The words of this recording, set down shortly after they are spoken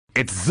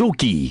It's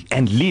Zuki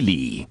and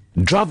Lily,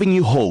 driving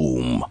you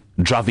home,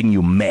 driving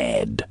you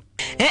mad.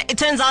 It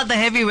turns out the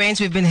heavy rains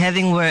we've been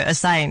having were a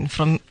sign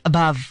from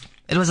above.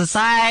 It was a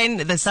sign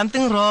there's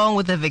something wrong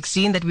with the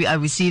vaccine that we are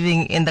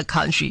receiving in the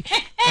country.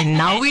 And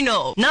now we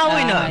know. Now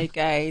we know. Right,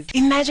 guys.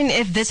 Imagine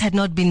if this had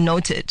not been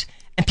noted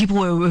and people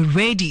were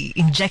already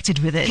injected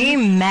with it. Can you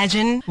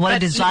imagine what a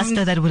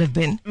disaster that would have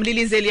been?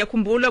 Mlilizeli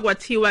yakhumbula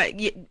kwathiwa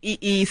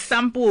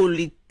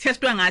i-sample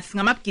testwa ngathi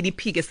ngamabhili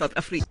pig eSouth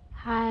Africa.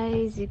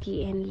 Hi,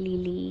 Zuki and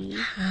Lily.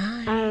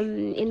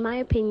 In my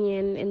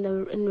opinion,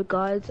 in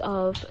regards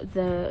of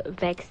the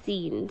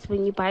vaccines,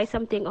 when you buy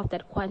something of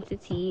that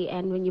quantity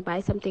and when you buy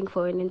something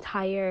for an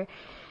entire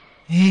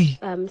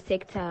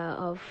sector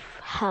of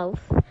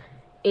health,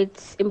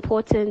 it's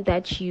important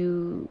that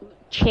you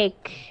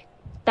check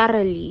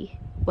thoroughly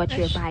what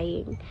you're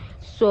buying.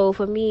 So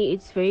for me,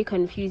 it's very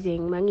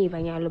confusing. My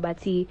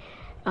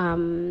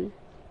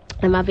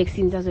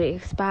vaccines also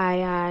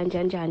expire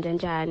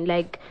and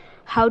like,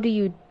 how do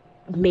you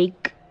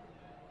make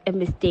a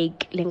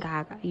mistake,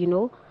 Lengaga? You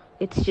know,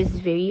 it's just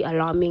very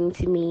alarming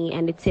to me,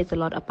 and it says a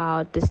lot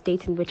about the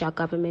state in which our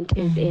government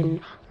is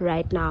in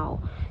right now.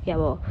 Yeah,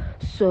 well,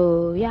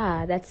 so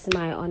yeah, that's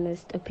my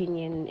honest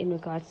opinion in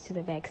regards to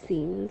the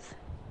vaccines.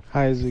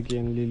 Hi, Zuki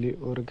and Lily,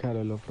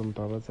 Orikalo from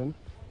Barberton.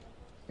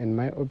 In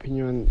my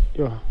opinion,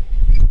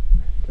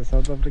 the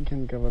South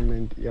African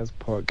government is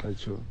poor.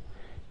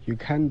 You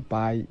can't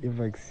buy a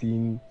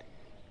vaccine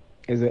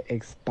as it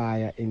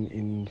expire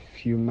in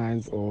few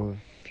months or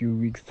few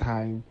weeks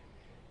time.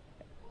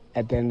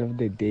 At the end of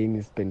the day,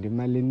 you spend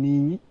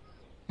money,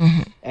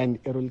 and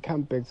it will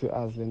come back to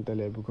us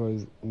lentally,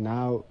 because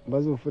now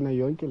bazofuna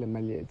yonke le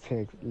mali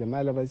tax, le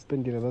mali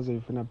abaspendile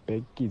bazofuna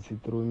back kithi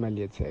through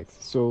mali tax.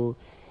 So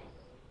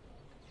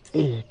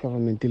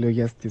government is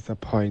just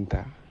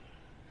disappointed.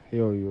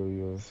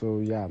 Yo. So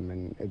yeah,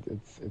 man,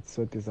 it's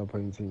so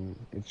disappointing.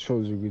 It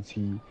shows you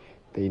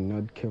they're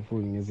not careful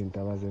in using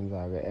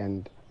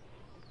and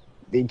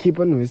they keep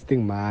on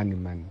wasting money,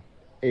 man.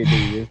 They're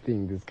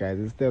wasting these guys.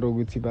 Instead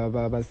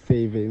of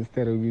save,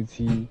 instead of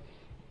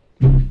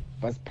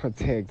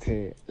protect,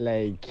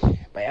 like,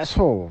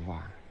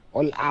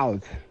 all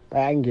out.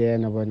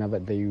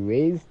 But they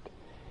waste.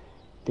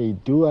 They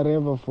do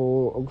whatever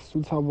for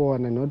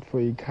Oxutabon and not for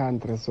a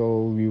country,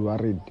 so we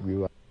worried.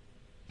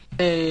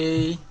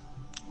 Hey,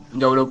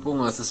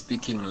 Ndawulopunga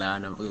speaking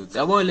lana mfowethu.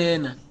 Yabo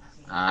lena.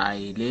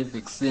 Hayi le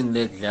vaccine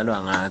le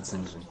kudlalwa ngathi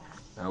nje.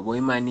 Yabo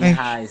imani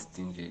heist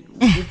nje.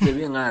 Ukuthi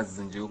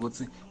bengazi nje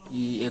ukuthi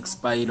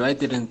i-expire. Why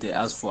didn't they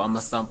ask for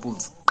ama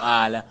samples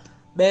qala?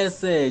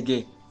 Bese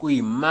ke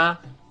kuyima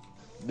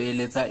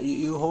beletha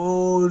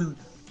i-whole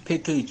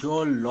package,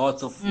 all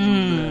lots of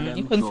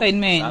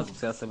I-consignment.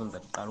 Siyasebenza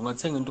kuqala.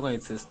 Ungathenga into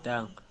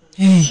ongayitestanga.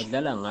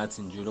 Adlala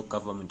ngathi nje lo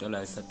government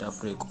ola eSouth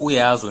Africa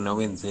uyazi wona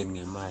wenzeni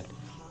ngemali.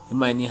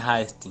 Money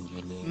heist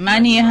nje le.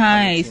 Money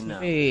heist.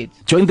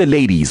 Join the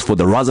ladies for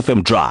the Raz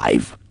FM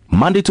Drive,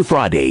 Monday to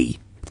Friday,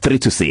 3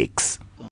 to 6.